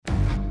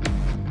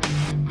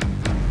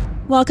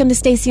Welcome to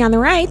Stacy on the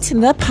Right,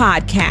 the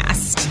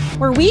podcast,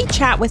 where we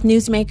chat with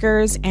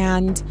newsmakers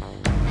and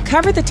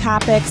cover the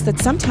topics that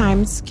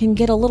sometimes can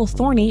get a little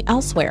thorny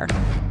elsewhere.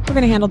 We're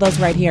going to handle those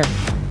right here.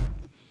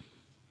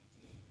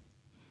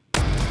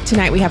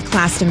 Tonight we have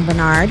Claston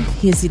Bernard.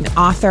 He is an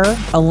author,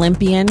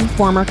 Olympian,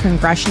 former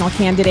congressional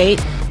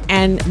candidate,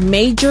 and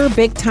major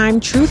big-time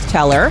truth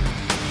teller.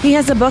 He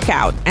has a book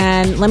out,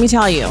 and let me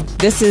tell you,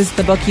 this is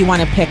the book you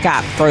want to pick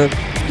up for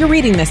your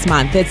reading this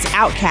month. It's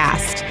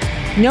Outcast: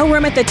 No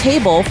Room at the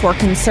Table for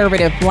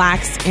Conservative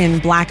Blacks in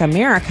Black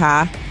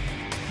America.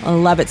 I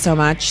love it so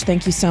much.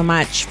 Thank you so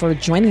much for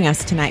joining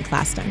us tonight,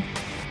 Claston.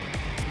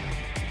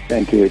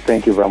 Thank you.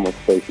 Thank you very much,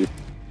 Stacey.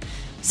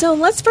 So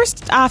let's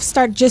first off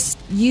start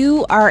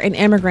you are an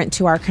immigrant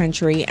to our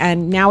country,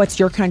 and now it's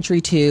your country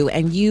too,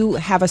 and you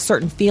have a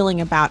certain feeling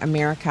about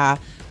America.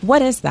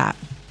 What is that?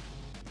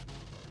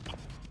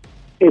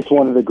 It's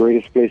one of the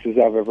greatest places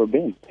I've ever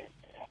been.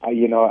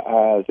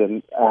 As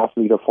an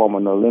athlete, a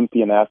former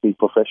Olympian athlete,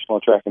 professional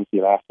track and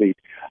field athlete,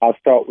 I'll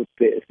start with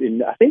this.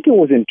 I think it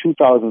was in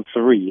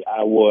 2003,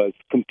 I was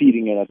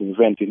competing in an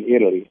event in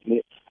Italy,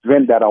 an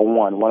event that I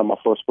won, one of my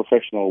first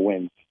professional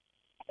wins,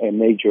 and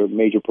major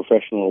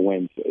professional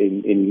wins.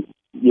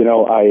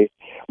 I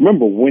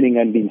remember winning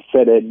and being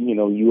feted,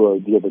 you're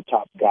the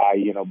top guy,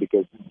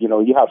 because,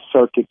 you have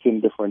circuits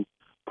in different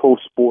pro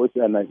sports,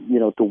 and,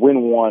 to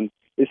win one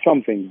is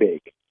something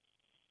big.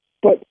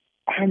 But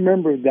I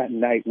remember that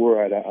night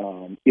we're at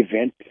an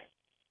event,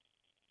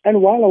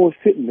 and while I was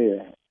sitting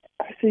there,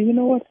 I said, you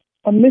know what?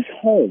 I miss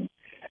home.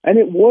 And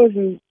it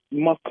wasn't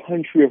my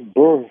country of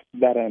birth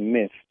that I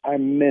missed. I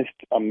missed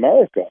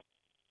America.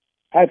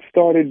 I had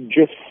started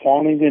just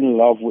falling in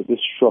love with the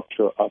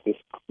structure of this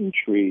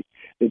country,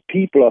 the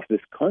people of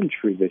this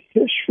country, the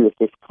history of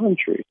this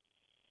country.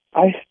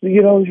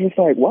 It was just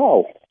like,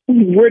 wow,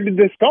 where did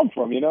this come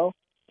from,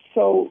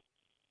 So,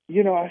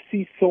 I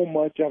see so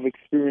much, I've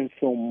experienced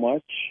so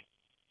much.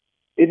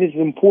 It is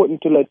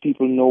important to let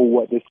people know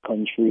what this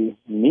country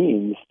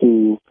means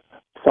to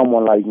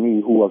someone like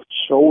me who have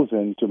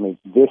chosen to make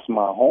this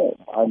my home.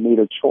 I made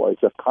a choice,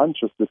 a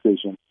conscious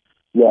decision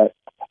that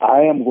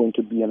I am going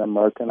to be an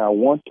American. I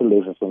want to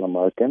live as an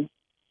American,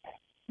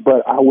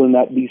 but I will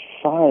not be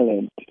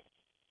silent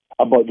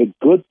about the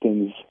good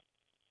things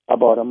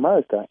about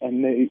America.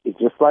 And it's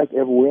just like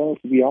everywhere else,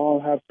 we all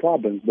have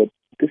problems, but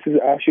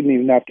I shouldn't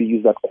even have to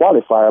use that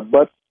qualifier,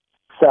 but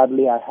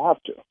sadly I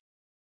have to.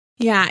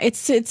 Yeah,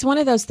 it's one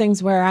of those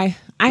things where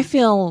I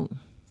feel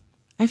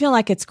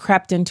like it's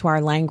crept into our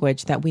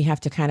language that we have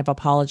to kind of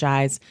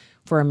apologize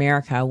for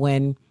America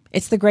when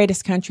it's the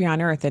greatest country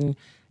on earth and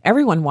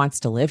everyone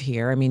wants to live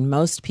here. I mean,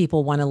 most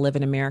people want to live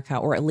in America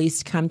or at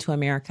least come to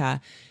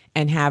America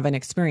and have an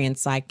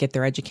experience like get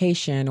their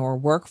education or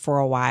work for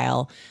a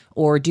while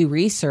or do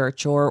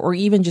research or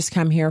even just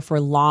come here for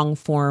long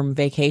form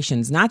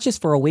vacations, not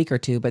just for a week or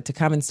two, but to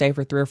come and stay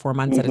for 3 or 4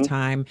 months at a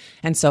time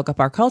and soak up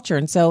our culture.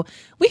 And so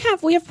we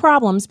have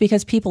problems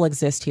because people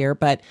exist here,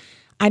 but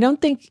I don't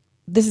think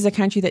this is a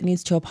country that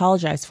needs to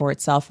apologize for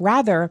itself.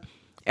 Rather,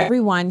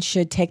 everyone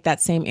should take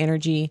that same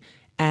energy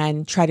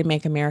and try to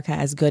make America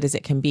as good as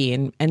it can be.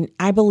 And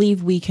I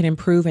believe we can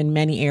improve in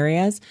many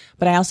areas,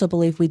 but I also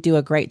believe we do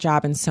a great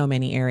job in so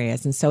many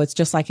areas. And so it's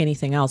just like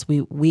anything else.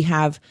 We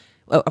have,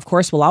 of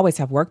course, we'll always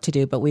have work to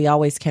do, but we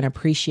always can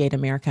appreciate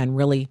America and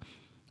really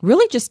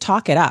just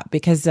talk it up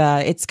because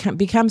it's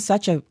become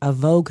such a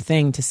vogue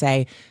thing to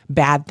say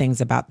bad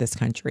things about this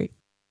country.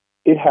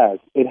 It has,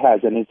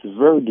 and it's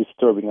very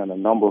disturbing on a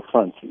number of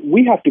fronts.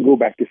 We have to go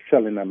back to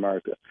selling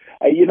America.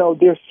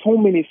 There's so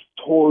many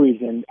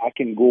stories, and I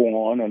can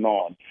go on and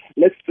on.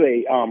 Let's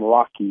say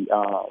Rocky,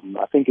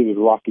 I think it was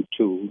Rocky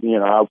 2.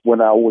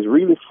 When I was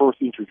really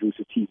first introduced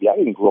to TV, I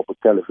didn't grow up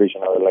with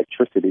television or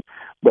electricity,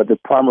 but the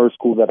primary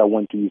school that I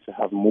went to used to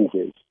have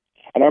movies.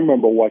 And I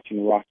remember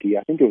watching Rocky,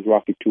 I think it was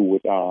Rocky 2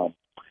 with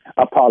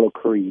Apollo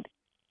Creed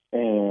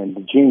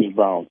and James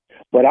Brown.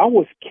 But I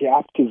was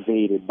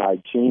captivated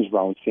by James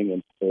Brown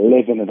singing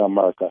 "Living in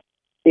America."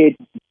 It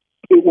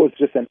was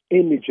just an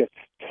image that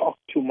stuck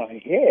to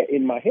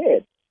in my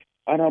head.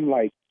 And I'm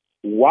like,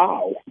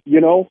 wow,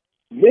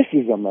 this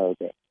is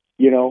America,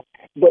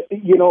 But,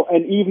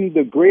 and even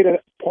the greater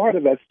part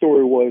of that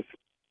story was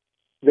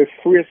the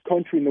freest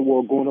country in the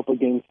world going up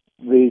against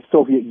the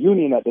Soviet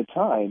Union at the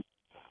time.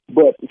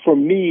 But for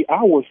me,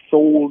 I was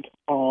sold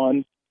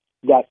on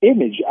that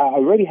image. I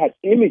already had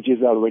images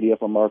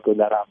of America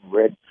that I've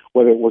read,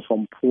 whether it was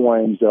from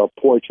poems or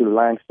poetry,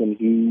 Langston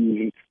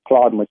Hughes,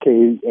 Claude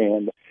McKay,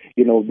 and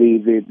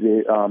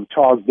the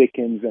Charles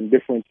Dickens and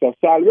different stuff.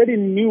 So I already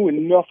knew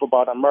enough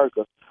about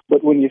America.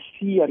 But when you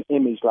see an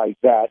image like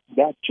that,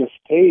 that just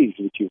stays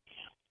with you.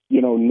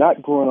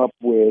 Not growing up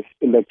with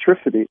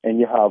electricity and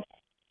you have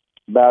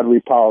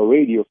battery power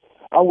radio,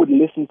 I would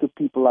listen to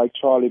people like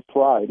Charlie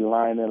Pride,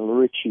 Lionel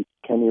Richie,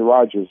 Kenny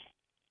Rogers,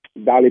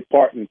 Dolly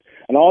Parton,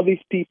 and all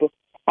these people.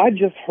 I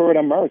just heard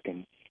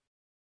Americans.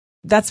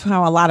 That's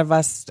how a lot of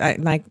us,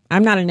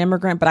 I'm not an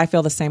immigrant, but I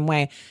feel the same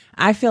way.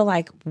 I feel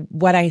like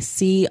what I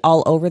see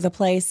all over the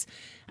place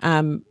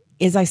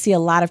is I see a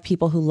lot of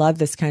people who love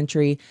this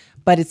country,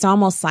 but it's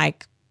almost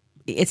like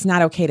it's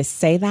not okay to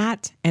say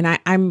that. And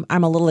I'm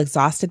a little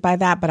exhausted by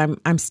that, but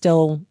I'm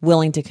still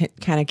willing to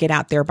kind of get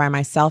out there by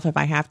myself if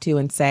I have to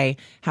and say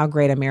how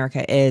great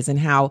America is and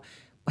how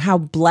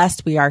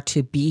blessed we are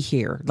to be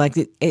here. Like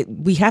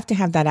we have to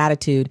have that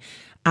attitude.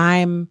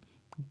 I'm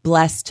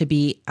blessed to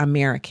be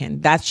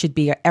American. That should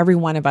be every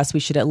one of us. We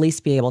should at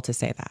least be able to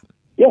say that.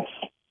 Yes,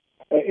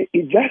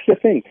 that's the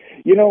thing.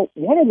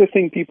 One of the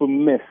things people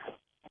miss,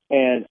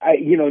 and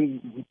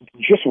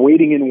just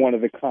waiting in one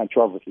of the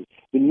controversies,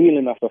 the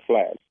kneeling of the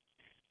flag.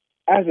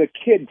 As a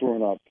kid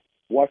growing up,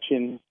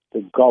 watching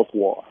the Gulf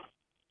War,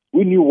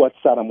 we knew what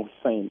Saddam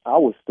Hussein, I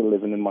was still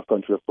living in my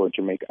country of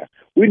Jamaica,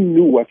 we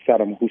knew what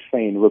Saddam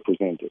Hussein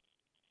represented.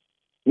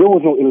 There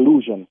was no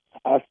illusion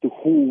as to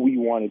who we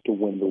wanted to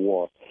win the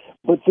war.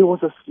 But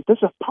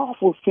there's a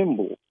powerful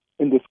symbol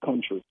in this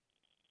country.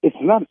 It's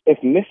not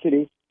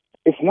ethnicity.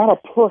 It's not a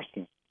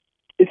person.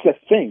 It's a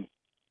thing.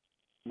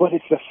 But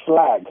it's a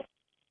flag.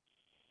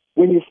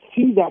 When you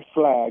see that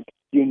flag,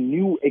 you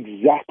knew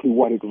exactly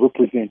what it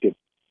represented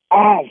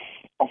as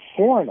a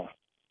foreigner.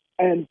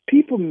 And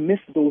people miss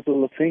those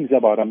little things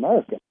about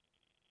America.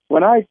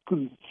 When I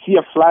could see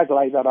a flag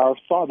like that, I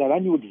saw that, I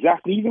knew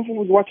exactly, even if I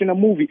was watching a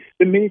movie,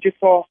 the minute you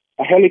saw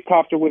a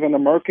helicopter with an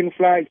American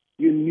flag,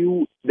 you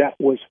knew that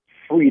was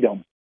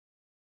freedom.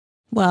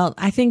 Well,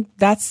 I think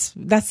that's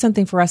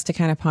something for us to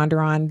kind of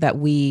ponder on,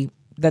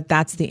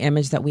 that's the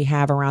image that we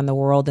have around the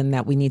world and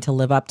that we need to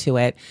live up to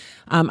it.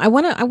 I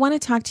want to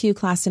talk to you,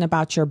 Klassen,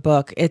 about your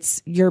book.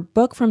 It's your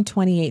book from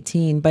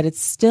 2018, but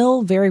it's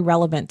still very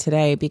relevant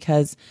today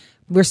because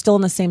we're still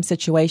in the same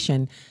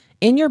situation.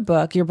 In your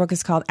book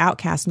is called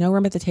Outcast, No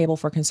Room at the Table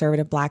for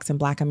Conservative Blacks in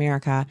Black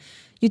America.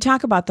 You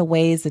talk about the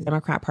ways the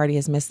Democrat Party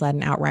has misled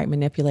and outright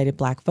manipulated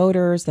Black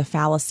voters, the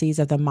fallacies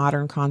of the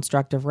modern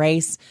construct of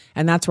race,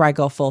 and that's where I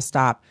go full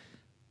stop.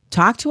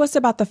 Talk to us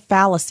about the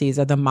fallacies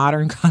of the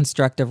modern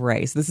construct of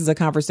race. This is a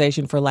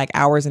conversation for like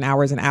hours and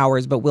hours and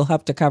hours, but we'll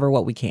have to cover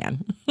what we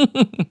can.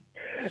 The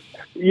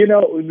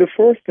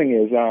first thing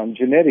is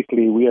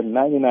genetically, we are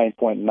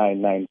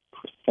 99.99%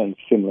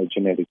 similar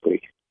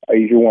genetically.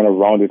 If you want to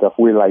round it up,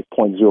 we're like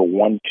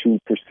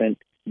 0.012%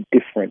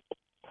 different.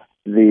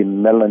 The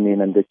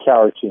melanin and the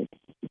keratin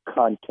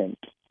content,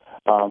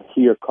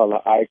 hair color,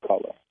 eye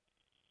color.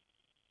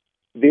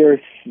 They're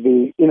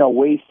in a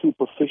way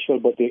superficial,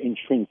 but they're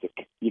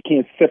intrinsic. You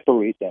can't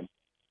separate them.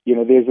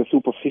 There's a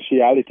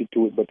superficiality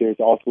to it, but there's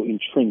also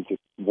intrinsic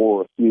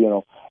worth.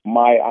 I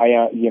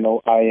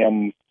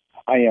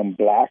am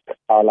black.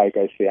 Like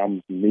I say,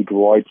 I'm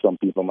Negroid. Some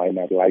people might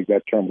not like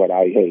that term, but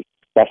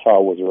that's how I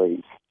was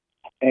raised.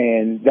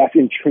 And that's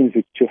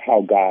intrinsic to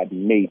how God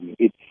made me.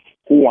 It's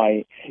who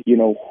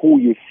who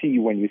you see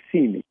when you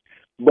see me.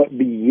 But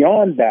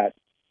beyond that,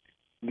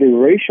 the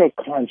racial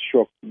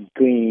construct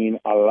gained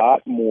a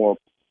lot more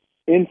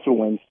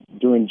influence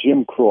during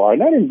Jim Crow, or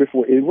not even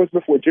before. It was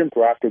before Jim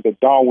Crow, after the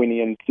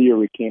Darwinian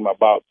theory came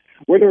about,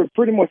 where they were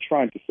pretty much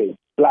trying to say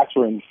blacks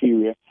were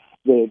inferior.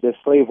 The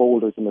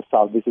slaveholders in the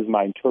South, this is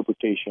my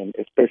interpretation,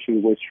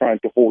 especially was trying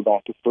to hold on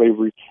to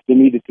slavery. They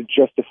needed to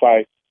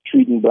justify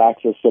treating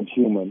blacks as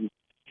subhuman.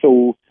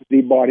 So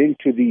they bought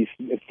into these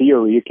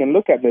theory. You can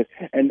look at this,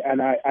 and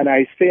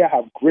I say I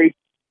have great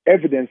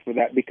evidence for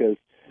that because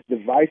the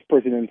vice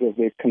president of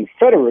the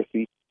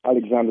Confederacy,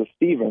 Alexander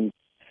Stephens,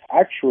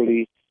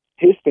 actually,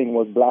 his thing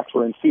was blacks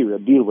were inferior,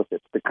 deal with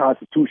it. The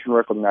Constitution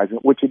recognized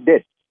it, which it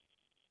did.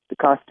 The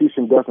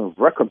Constitution doesn't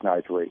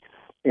recognize race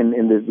in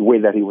the way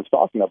that he was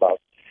talking about.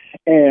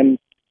 And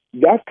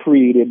that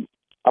created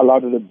a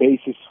lot of the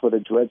basis for the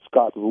Dred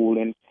Scott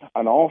ruling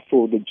and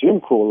also the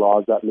Jim Crow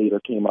laws that later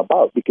came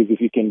about. Because if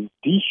you can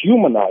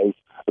dehumanize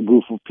a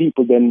group of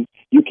people, then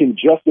you can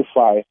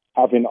justify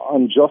having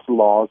unjust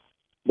laws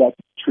that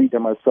treat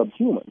them as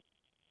subhuman.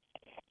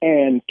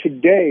 And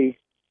today,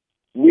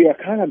 we are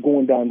kind of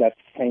going down that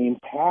same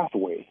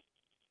pathway.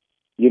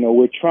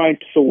 We're trying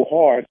so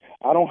hard.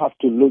 I don't have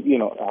to look,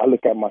 I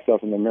look at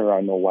myself in the mirror,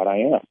 I know what I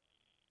am.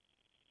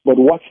 But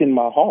what's in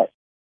my heart?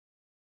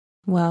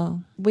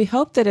 Well, we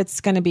hope that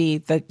it's going to be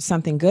that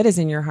something good is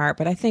in your heart.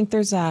 But I think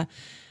there's the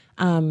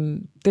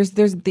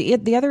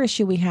other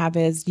issue we have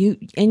is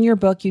in your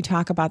book, you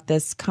talk about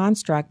this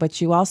construct,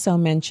 but you also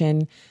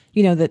mention,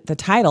 that the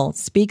title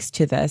speaks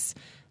to this,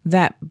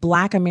 that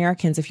Black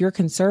Americans, if you're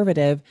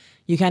conservative,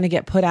 you kind of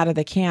get put out of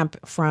the camp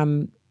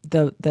from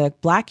the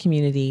Black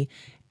community.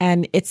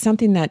 And it's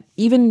something that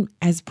even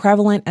as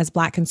prevalent as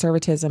Black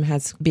conservatism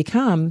has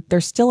become,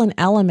 there's still an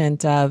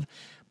element of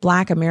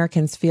Black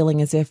Americans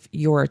feeling as if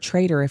you're a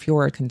traitor if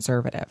you're a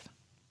conservative.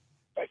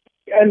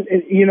 And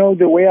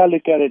the way I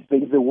look at it,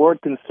 the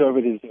word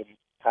conservatism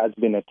has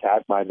been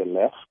attacked by the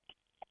left,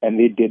 and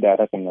they did that,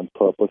 I think, on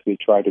purpose. They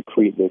tried to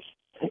create this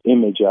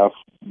image of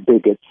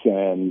bigots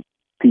and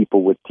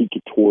people with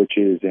tiki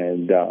torches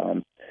and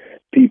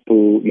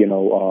people,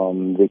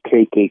 the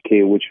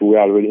KKK, which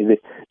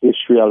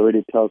history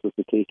already tells us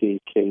the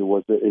KKK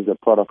is a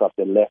product of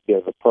the left.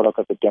 There's a product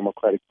of the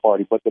Democratic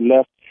Party, but the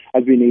left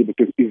has been able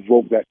to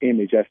evoke that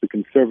image as the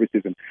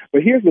conservatism.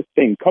 But here's the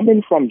thing: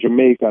 coming from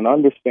Jamaica and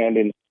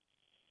understanding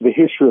the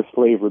history of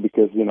slavery,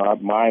 because,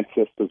 my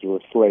ancestors were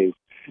slaves,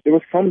 there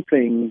was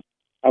something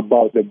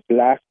about the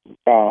black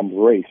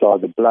race, or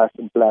the black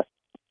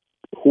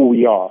who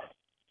we are,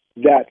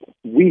 that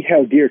we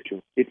held dear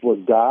to. It was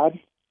God,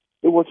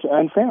 it was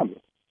and family.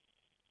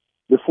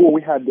 Before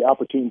we had the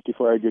opportunity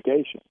for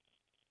education,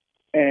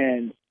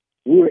 and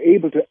we were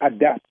able to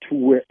adapt to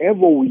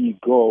wherever we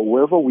go,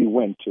 wherever we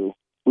went to,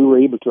 we were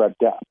able to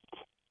adapt.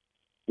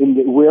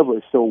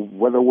 Wherever, so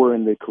whether we're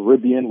in the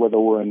Caribbean, whether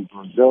we're in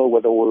Brazil,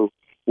 whether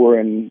we're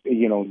in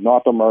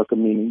North America,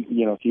 meaning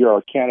here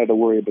or Canada,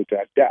 we're able to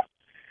adapt.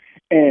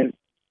 And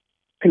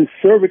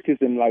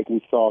conservatism, like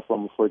we saw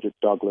from Frederick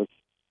Douglass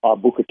or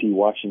Booker T.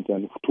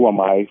 Washington, two of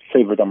my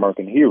favorite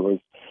American heroes,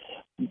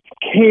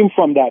 came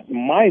from that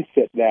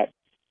mindset that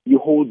you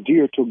hold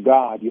dear to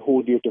God, you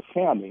hold dear to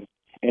family.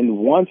 And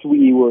once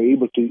we were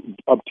able to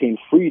obtain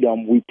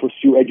freedom, we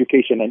pursue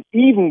education. And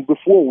even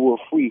before we were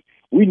free,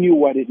 we knew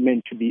what it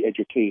meant to be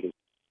educated.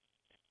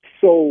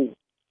 So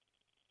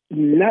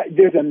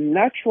there's a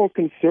natural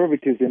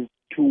conservatism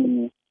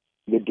to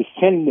the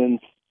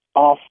descendants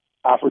of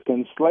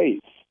African slaves.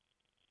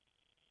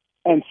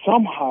 And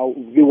somehow,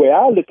 the way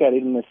I look at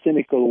it in a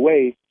cynical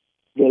way,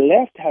 the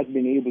left has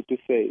been able to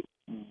say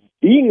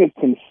being a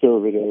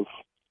conservative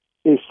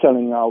is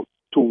selling out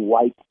to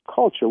white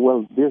culture.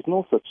 Well, there's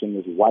no such thing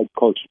as white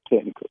culture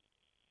technically.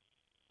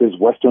 There's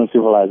Western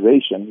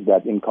civilization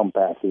that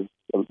encompasses,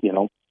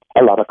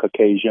 a lot of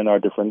Caucasian or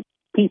different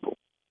people.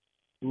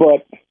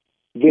 But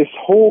this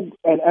whole,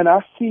 and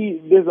I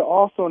see there's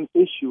also an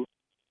issue.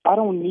 I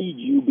don't need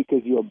you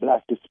because you're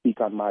black to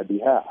speak on my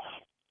behalf.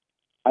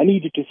 I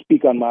need you to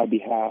speak on my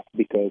behalf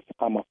because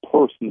I'm a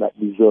person that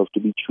deserves to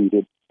be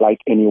treated like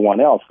anyone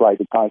else, right?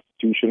 The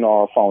Constitution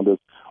or our founders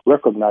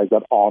recognize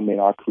that all men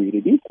are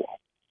created equal.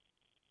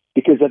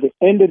 Because at the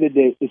end of the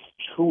day, it's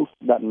truth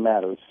that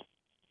matters.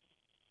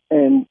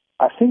 And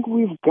I think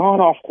we've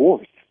gone off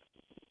course.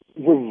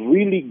 We've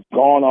really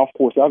gone off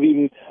course.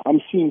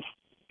 I'm seeing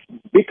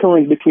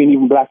bickering between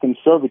even black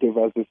conservatives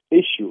as this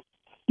issue.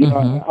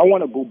 I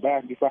want to go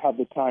back, if I have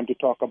the time, to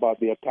talk about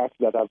the attacks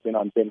that have been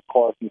on Ben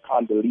Carson,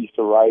 Condoleezza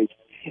Rice,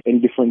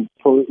 and different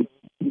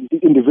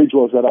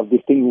individuals that have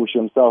distinguished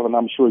themselves, and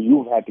I'm sure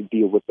you've had to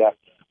deal with that.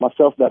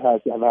 Myself, have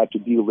had to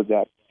deal with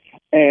that.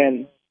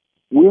 And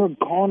we're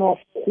gone off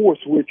course.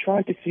 We're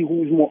trying to see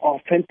who's more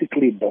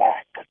authentically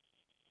black.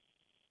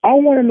 I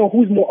want to know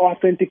who's more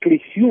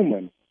authentically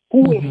human.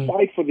 Who will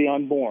fight for the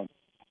unborn?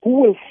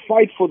 Who will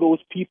fight for those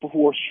people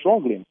who are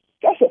struggling?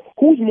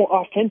 Who's more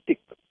authentic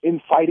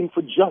in fighting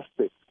for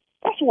justice?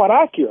 That's what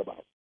I care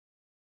about.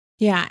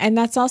 Yeah, and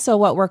that's also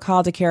what we're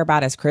called to care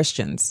about as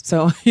Christians.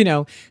 So,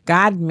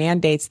 God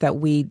mandates that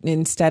we,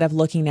 instead of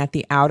looking at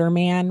the outer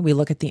man, we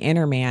look at the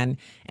inner man.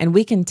 And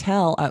we can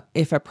tell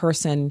if a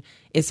person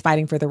is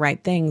fighting for the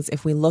right things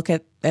if we look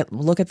at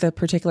the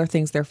particular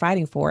things they're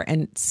fighting for.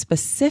 And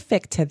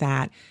specific to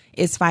that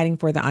is fighting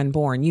for the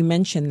unborn. You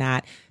mentioned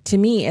that. To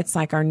me, it's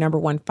like our number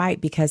one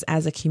fight, because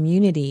as a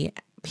community,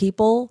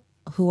 people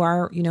who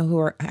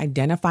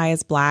identify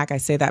as black, I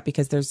say that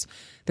because there's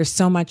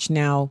so much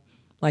now.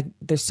 Like,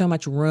 there's so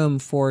much room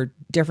for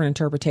different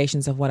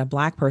interpretations of what a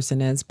black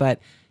person is.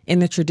 But in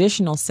the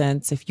traditional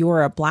sense, if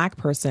you're a black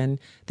person,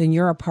 then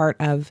you're a part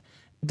of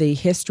the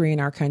history in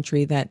our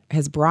country that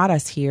has brought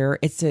us here.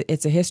 It's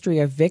a history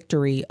of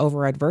victory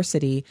over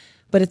adversity,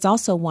 but it's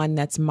also one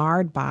that's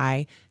marred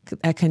by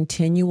a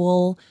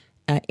continual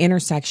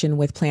intersection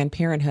with Planned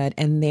Parenthood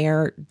and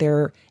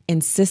their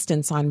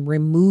insistence on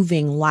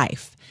removing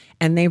life.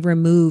 And they've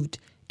removed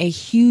a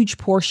huge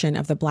portion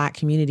of the black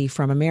community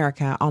from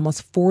America,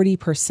 almost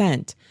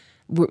 40%.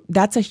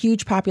 That's a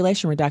huge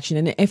population reduction.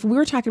 And if we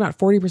were talking about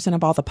 40%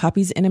 of all the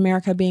puppies in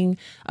America being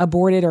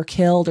aborted or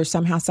killed or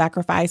somehow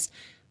sacrificed,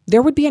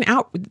 there would be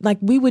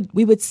we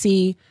would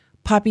see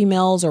puppy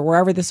mills or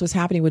wherever this was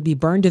happening would be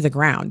burned to the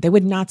ground. They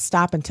would not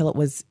stop until it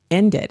was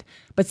ended.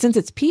 But since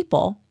it's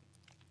people,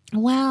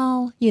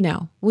 well,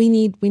 we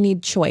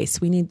need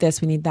choice. We need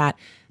this, we need that.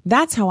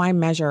 That's how I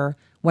measure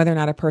whether or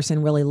not a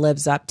person really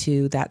lives up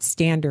to that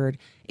standard,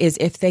 is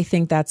if they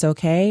think that's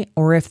okay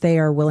or if they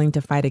are willing to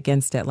fight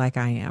against it like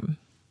I am.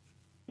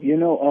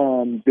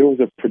 There was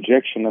a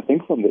projection, I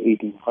think from the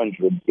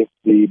 1800s, if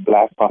the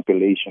black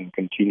population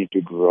continued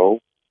to grow,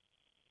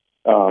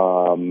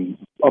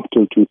 up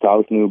to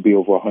 2000, it will be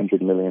over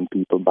 100 million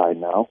people by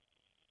now.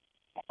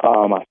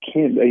 I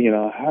can't,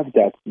 I have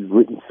that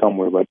written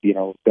somewhere, but,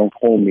 don't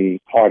hold me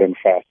hard and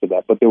fast to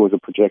that. But there was a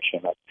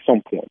projection at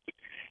some point.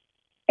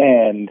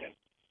 And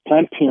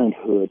Planned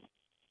Parenthood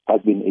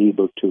has been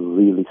able to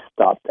really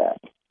stop that.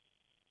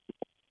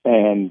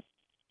 And,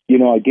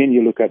 again,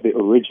 you look at the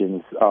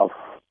origins of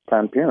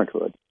Planned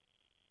Parenthood.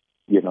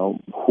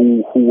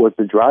 Who was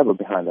the driver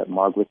behind that?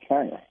 Margaret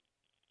Sanger.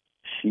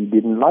 She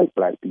didn't like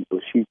black people.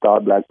 She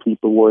thought black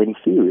people were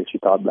inferior. She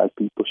thought black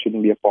people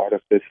shouldn't be a part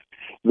of the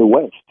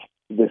West,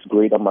 this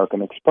great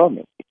American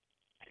experiment.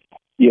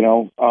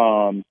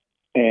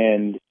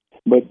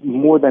 But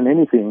more than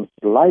anything,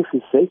 life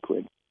is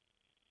sacred.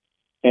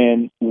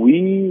 And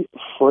we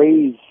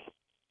phrase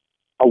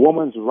a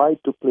woman's right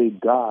to play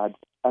God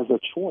as a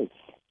choice.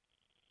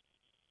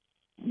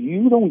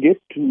 You don't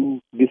get to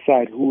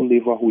decide who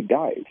lives or who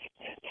dies.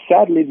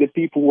 Sadly, the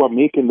people who are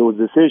making those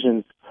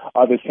decisions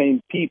are the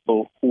same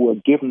people who are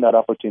given that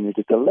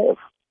opportunity to live.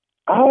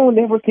 I don't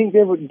ever think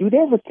do they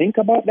ever think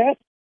about that?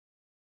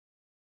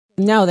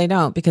 No, they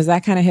don't, because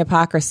that kind of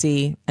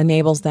hypocrisy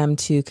enables them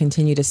to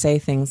continue to say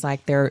things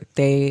like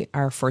they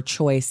are for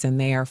choice and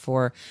they are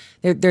for.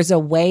 There's a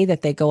way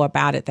that they go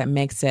about it that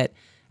makes it.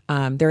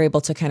 They're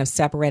able to kind of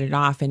separate it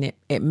off, and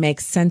it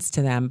makes sense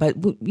to them. But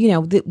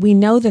we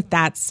know that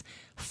that's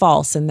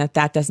false and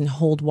that doesn't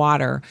hold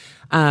water.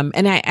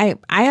 And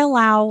I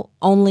allow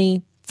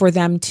only for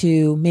them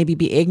to maybe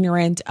be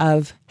ignorant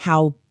of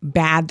how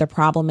bad the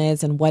problem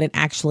is and what it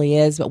actually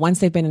is. But once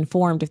they've been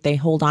informed, if they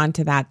hold on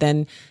to that,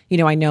 then,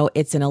 I know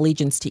it's an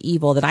allegiance to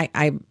evil that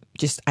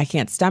I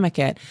can't stomach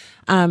it.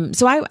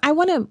 So I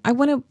want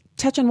to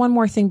touch on one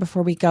more thing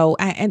before we go.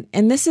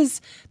 And this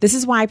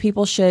is why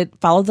people should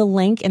follow the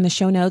link in the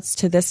show notes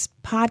to this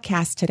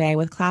podcast today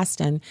with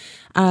Claston,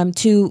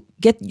 to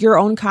get your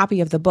own copy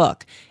of the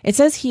book. It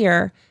says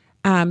here,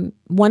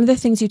 one of the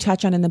things you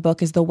touch on in the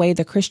book is the way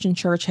the Christian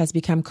church has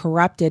become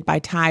corrupted by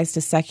ties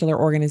to secular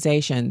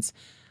organizations.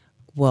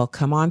 Well,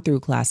 come on through,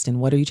 Claston.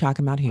 What are you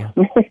talking about here?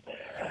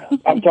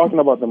 I'm talking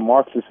about the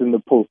Marxists in the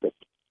pulpit.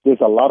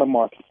 There's a lot of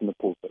Marxists in the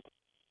pulpit.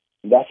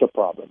 That's a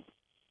problem.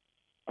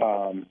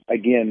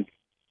 Again,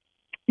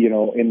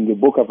 in the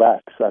book of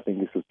Acts, I think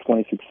this is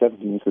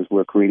 26:17, it says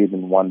we're created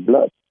in one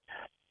blood.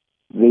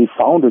 The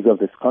founders of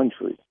this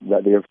country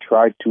that they have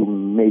tried to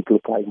make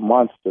look like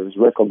monsters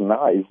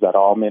recognize that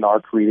all men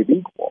are created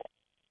equal.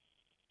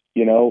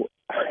 The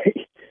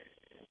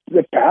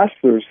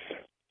pastors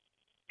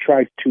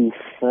tried to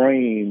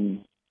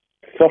frame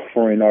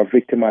suffering or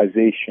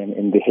victimization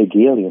in the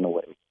Hegelian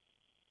way,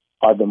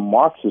 or the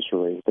Marxist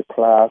way, the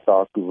class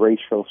or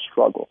racial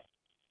struggle.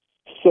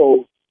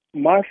 So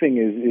my thing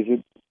is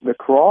it the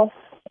cross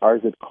or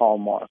is it Karl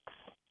Marx?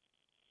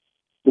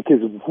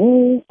 Because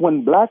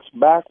when blacks'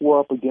 back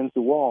were up against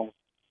the wall,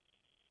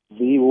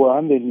 they were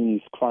on their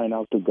knees crying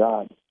out to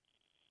God.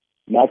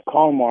 Not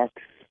Karl Marx,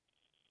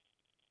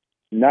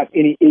 not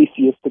any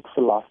atheistic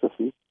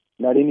philosophy,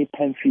 not any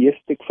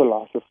pantheistic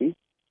philosophy,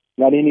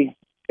 not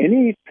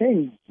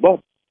anything but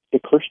the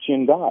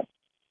Christian God.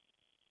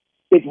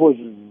 It was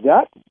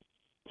that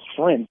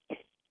strength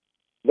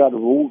that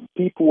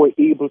people were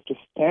able to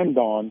stand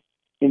on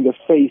in the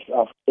face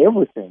of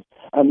everything.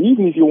 And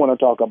even if you want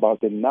to talk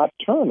about the Nat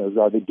Turners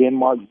or the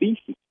Denmark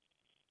Vesey,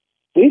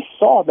 they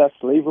saw that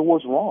slavery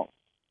was wrong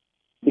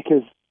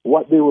because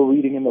what they were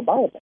reading in the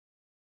Bible.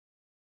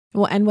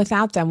 Well, and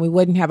without them, we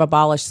wouldn't have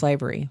abolished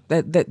slavery.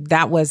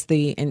 That was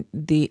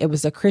it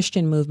was a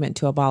Christian movement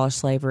to abolish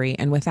slavery,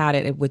 and without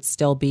it, it would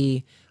still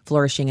be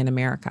flourishing in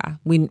America.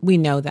 We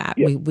know that.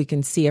 Yes. We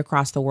can see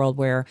across the world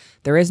where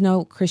there is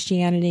no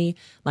Christianity,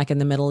 like in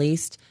the Middle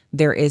East,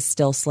 there is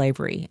still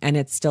slavery, and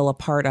it's still a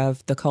part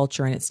of the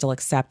culture, and it's still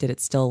accepted.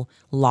 It's still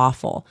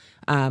lawful.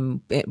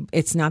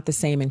 It's not the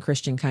same in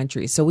Christian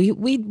countries. So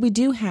we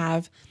do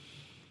have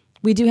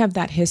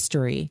that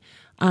history.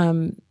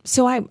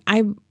 So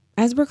I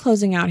as we're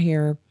closing out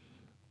here,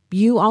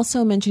 you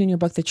also mentioned in your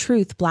book, The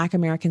Truth, Black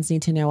Americans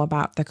Need to Know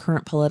About the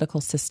Current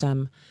Political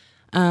System.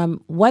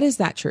 What is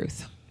that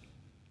truth?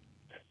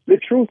 The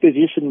truth is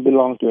you shouldn't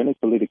belong to any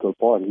political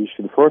party. You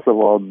should, first of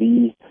all,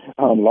 be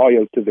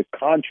loyal to the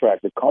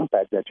contract, the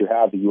compact that you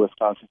have, the U.S.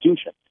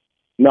 Constitution.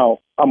 Now,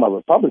 I'm a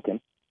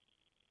Republican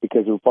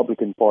because the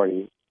Republican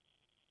Party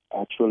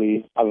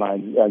actually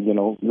aligns,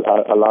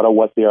 a lot of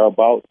what they're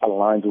about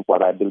aligns with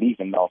what I believe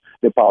in. Now,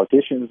 the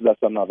politicians, that's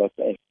another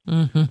thing.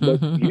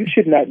 But you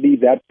should not be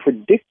that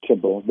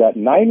predictable that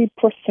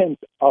 90%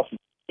 of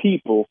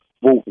people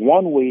vote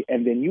one way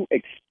and then you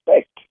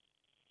expect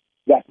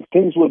that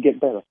things will get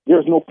better.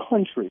 There's no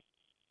country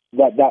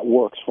that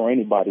works for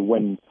anybody.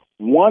 When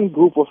one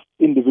group of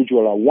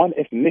individual or one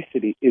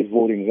ethnicity is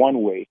voting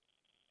one way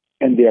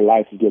and their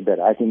lives get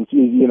better. I can,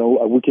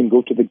 we can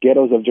go to the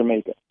ghettos of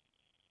Jamaica.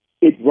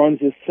 It runs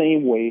the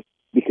same way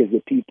because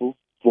the people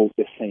vote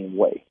the same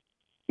way.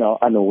 Now,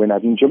 I know we're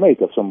not in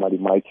Jamaica, somebody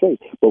might say,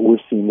 but we're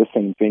seeing the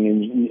same thing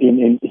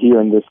in here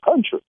in this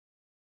country.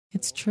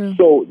 It's true.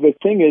 So the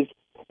thing is,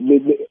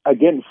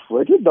 again,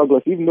 Frederick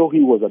Douglass, even though he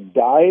was a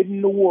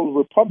dyed-in-the-wool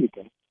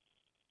Republican,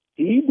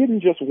 he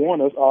didn't just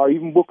want us, or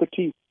even Booker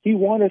T, he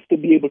wanted us to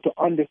be able to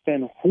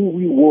understand who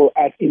we were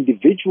as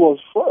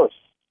individuals first.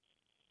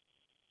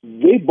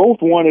 They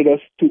both wanted us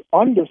to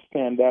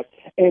understand that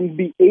and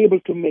be able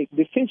to make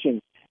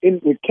decisions.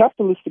 In the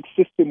capitalistic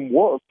system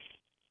works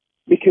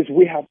because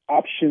we have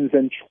options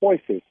and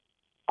choices.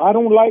 I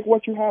don't like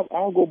what you have.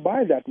 I'll go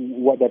buy that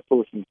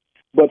person.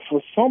 But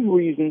for some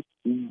reason,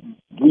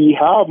 we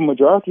have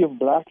majority of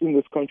blacks in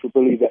this country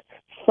believe that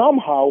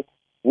somehow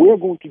we're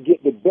going to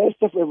get the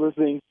best of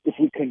everything if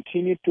we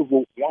continue to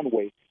vote one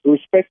way,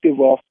 irrespective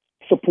of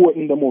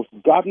supporting the most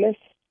godless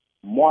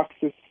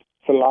Marxist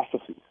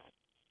philosophies.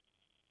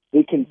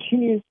 They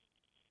continue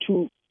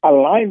to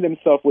align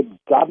themselves with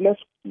godless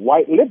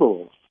white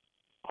liberals.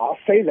 I'll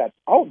say that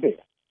out there.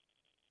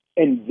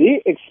 And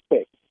they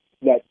expect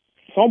that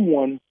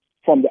someone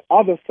from the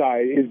other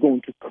side is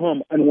going to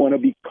come and want to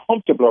be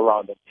comfortable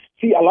around them.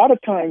 See, a lot of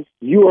times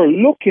you are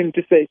looking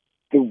to say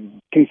the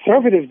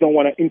conservatives don't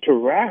want to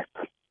interact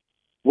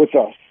with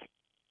us.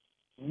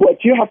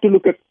 But you have to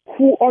look at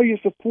who are you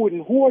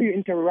supporting, who are you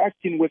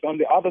interacting with on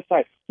the other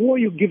side, who are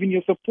you giving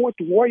your support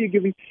to, who are you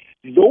giving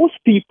those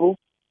people,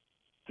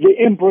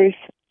 they embrace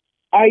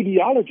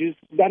ideologies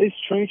that is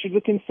strange to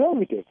the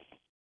conservatives.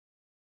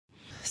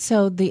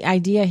 So the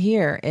idea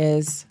here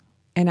is,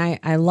 and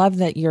I love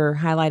that you're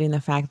highlighting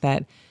the fact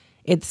that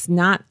it's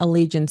not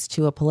allegiance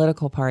to a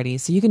political party.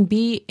 So you can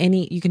be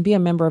a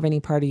member of any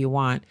party you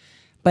want,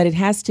 but it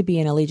has to be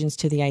an allegiance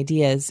to the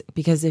ideas,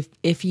 because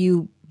if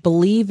you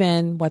believe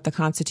in what the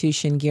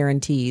Constitution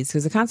guarantees,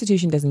 because the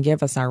Constitution doesn't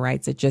give us our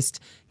rights, it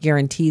just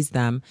guarantees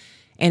them,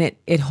 and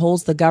it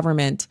holds the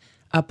government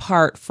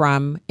apart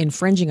from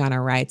infringing on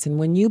our rights. And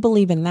when you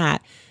believe in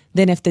that,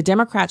 then if the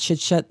Democrats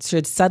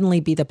should suddenly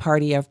be the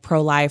party of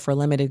pro-life or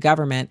limited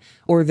government,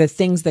 or the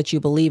things that you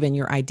believe in,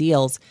 your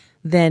ideals,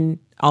 then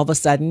all of a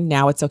sudden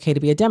now it's okay to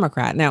be a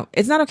Democrat. Now,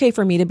 it's not okay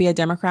for me to be a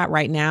Democrat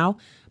right now,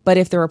 but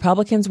if the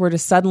Republicans were to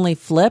suddenly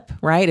flip,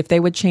 right, if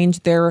they would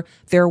change their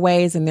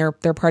ways and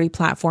their party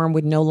platform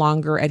would no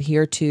longer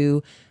adhere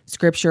to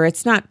Scripture,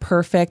 it's not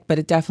perfect, but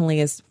it definitely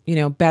is,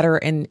 better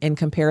in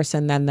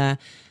comparison than the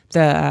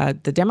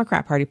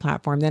Democrat Party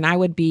platform, then I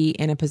would be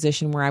in a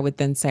position where I would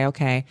then say,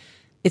 okay,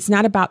 it's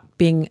not about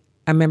being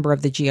a member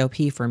of the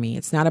GOP for me.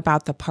 It's not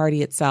about the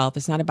party itself.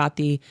 It's not about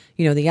the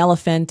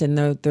elephant and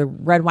the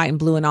red, white, and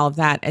blue and all of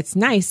that. It's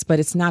nice, but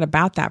it's not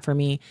about that for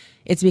me.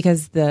 It's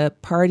because the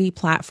party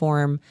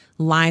platform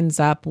lines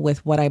up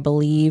with what I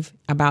believe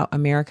about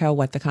America,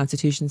 what the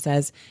Constitution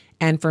says.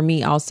 And for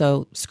me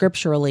also,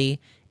 scripturally,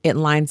 it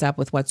lines up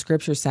with what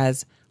Scripture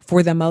says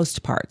for the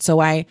most part. So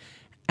I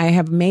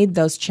have made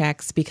those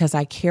checks because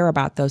I care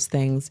about those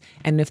things.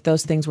 And if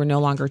those things were no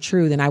longer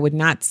true, then I would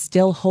not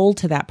still hold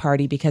to that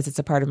party because it's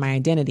a part of my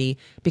identity,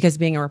 because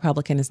being a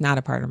Republican is not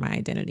a part of my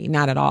identity,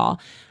 not at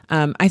all.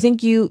 I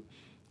think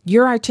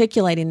you're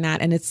articulating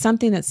that, and it's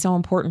something that's so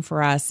important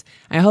for us.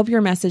 I hope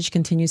your message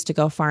continues to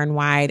go far and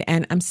wide.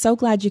 And I'm so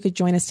glad you could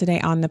join us today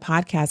on the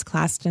podcast,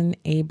 Claston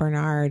A.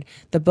 Bernard.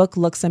 The book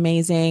looks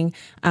amazing.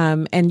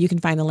 And you can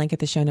find the link at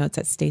the show notes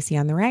at Stacy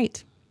on the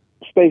Right.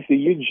 Stacey,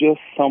 you just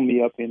summed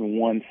me up in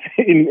one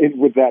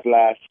with that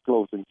last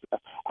closing.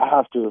 I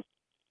have to,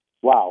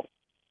 wow,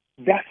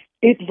 that's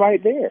it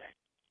right there.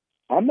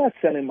 I'm not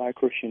selling my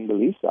Christian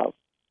beliefs out.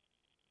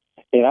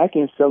 And I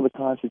can sell the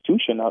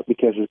Constitution out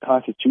because the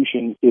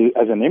Constitution,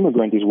 as an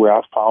immigrant, is where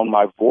I found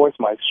my voice,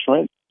 my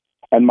strength,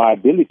 and my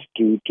ability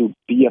to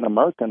be an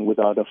American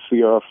without a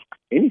fear of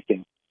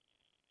anything.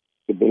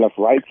 The Bill of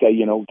Rights,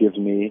 gives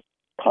me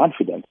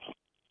confidence.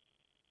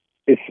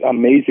 It's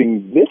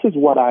amazing. This is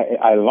what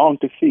I long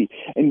to see.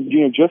 And,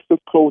 just to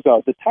close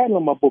out, the title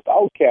of my book,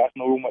 Outcast,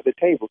 No Room at the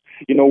Table,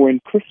 we're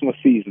in Christmas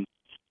season.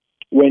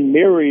 When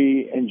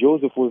Mary and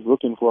Joseph was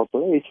looking for a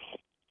place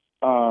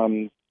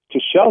to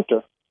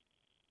shelter,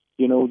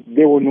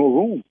 there were no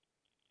rooms.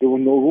 There were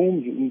no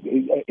rooms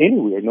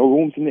anywhere, no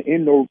rooms in the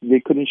inn,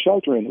 they couldn't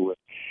shelter anywhere.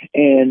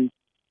 And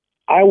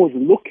I was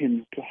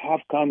looking to have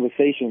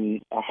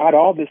conversation. I had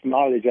all this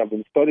knowledge. I've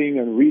been studying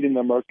and reading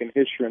American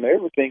history and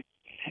everything.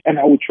 And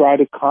I would try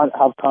to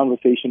have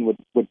conversation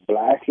with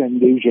blacks,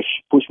 and they would just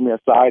push me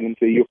aside and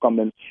say, you're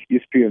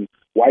speaking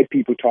white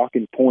people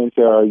talking points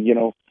or,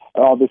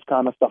 all this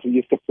kind of stuff, and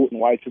you're supporting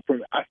white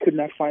supremacy. I could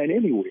not find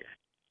anywhere.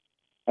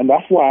 And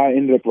that's why I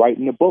ended up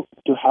writing the book,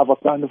 to have a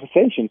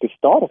conversation, to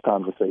start a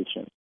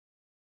conversation.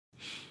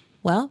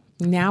 Well,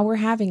 now we're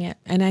having it.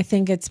 And I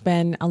think it's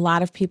been a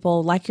lot of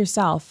people like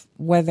yourself,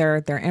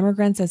 whether they're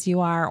immigrants as you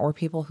are, or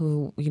people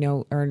who,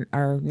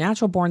 are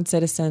natural born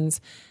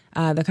citizens.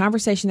 The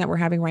conversation that we're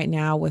having right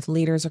now with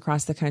leaders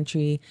across the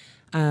country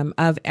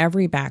of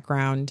every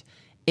background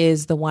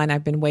is the one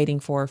I've been waiting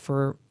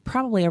for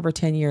probably over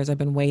 10 years. I've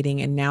been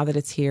waiting. And now that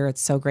it's here,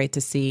 it's so great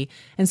to see,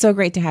 and so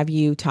great to have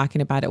you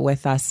talking about it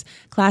with us.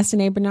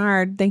 Claston A.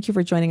 Bernard, thank you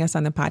for joining us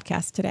on the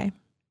podcast today.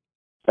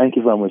 Thank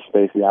you very much,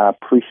 Stacey. I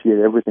appreciate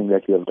everything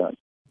that you have done.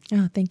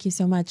 Oh, thank you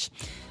so much.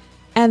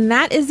 And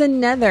that is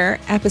another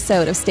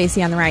episode of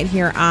Stacy on the Right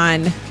here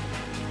on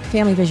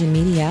Family Vision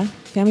Media,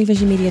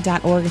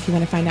 familyvisionmedia.org if you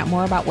want to find out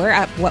more about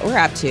what we're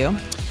up to.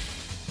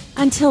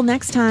 Until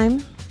next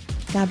time,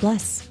 God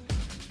bless.